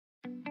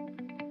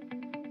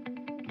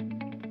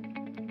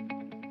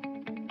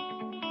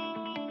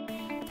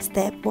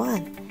Step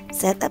 1.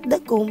 Set up the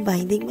comb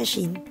binding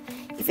machine.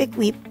 If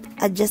equipped,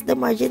 adjust the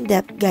margin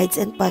depth, guides,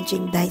 and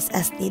punching dies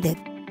as needed.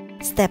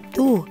 Step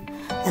 2.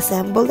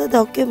 Assemble the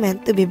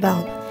document to be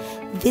bound.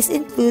 This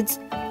includes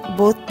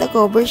both the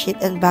cover sheet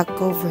and back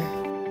cover.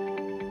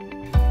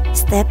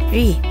 Step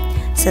 3.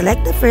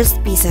 Select the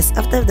first pieces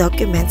of the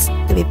documents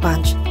to be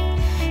punched.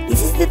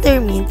 This is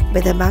determined by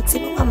the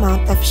maximum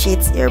amount of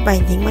sheets your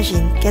binding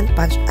machine can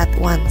punch at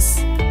once.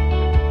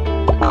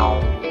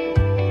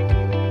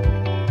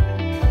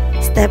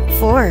 Step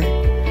 4.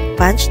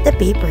 Punch the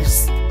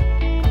papers.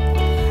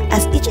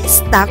 As each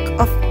stack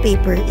of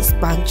paper is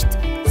punched,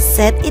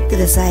 set it to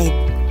the side.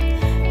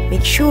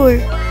 Make sure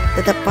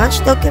that the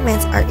punched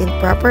documents are in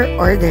proper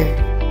order.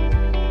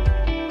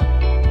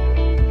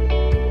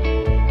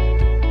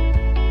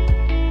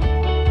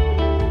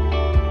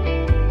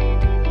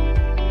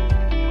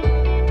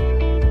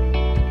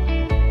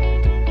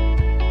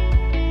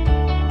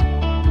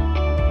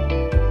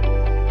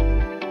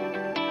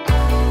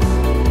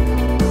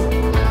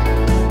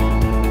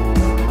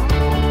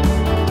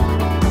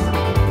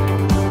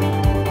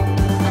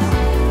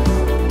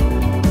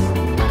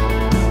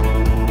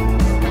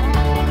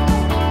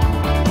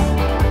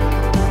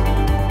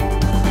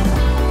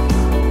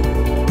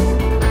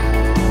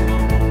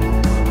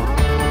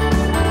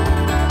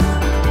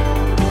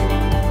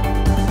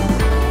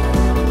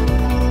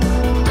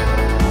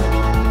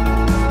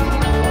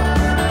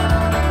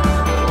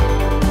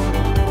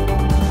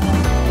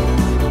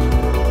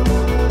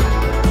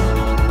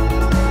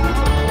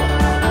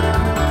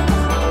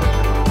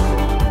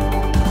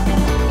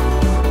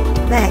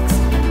 Next,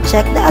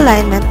 check the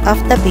alignment of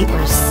the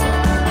papers.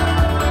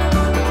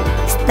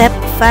 Step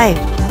 5.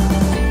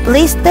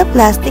 Place the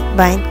plastic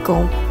bind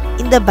comb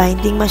in the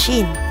binding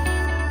machine.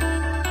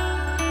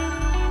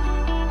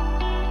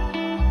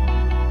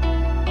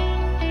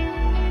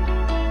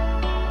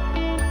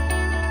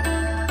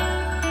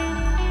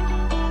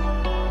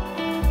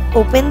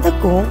 Open the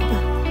comb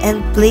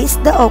and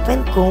place the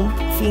open comb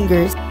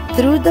fingers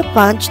through the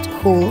punched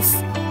holes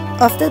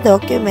of the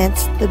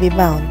documents to be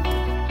bound.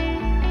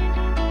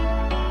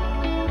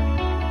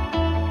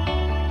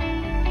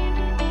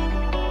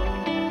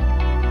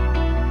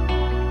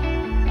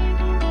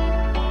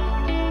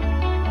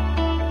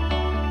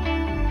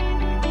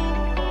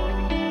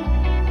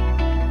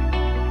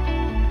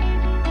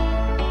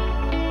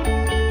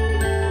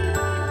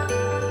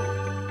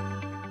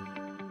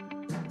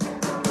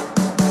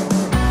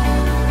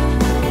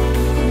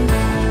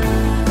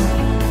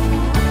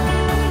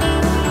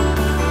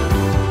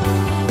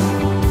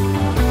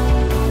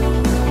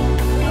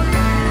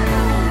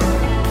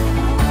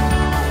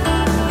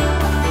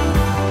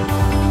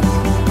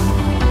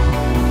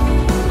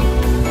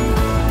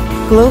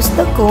 Close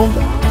the comb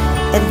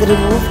and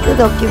remove the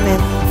document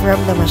from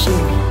the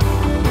machine.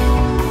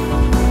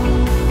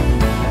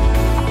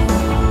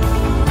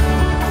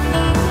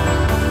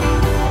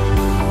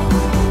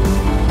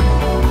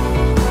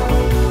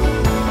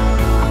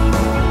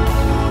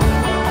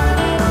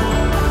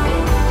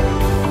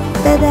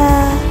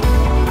 Tada!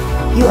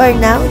 You are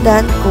now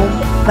done comb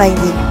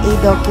binding a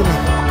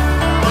document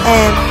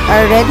and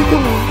are ready to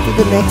move to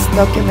the next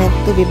document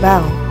to be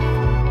bound.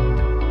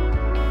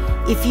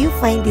 If you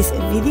find this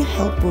video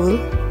helpful,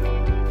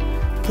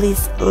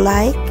 please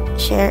like,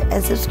 share,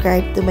 and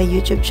subscribe to my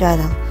YouTube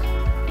channel.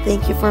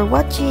 Thank you for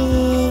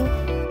watching!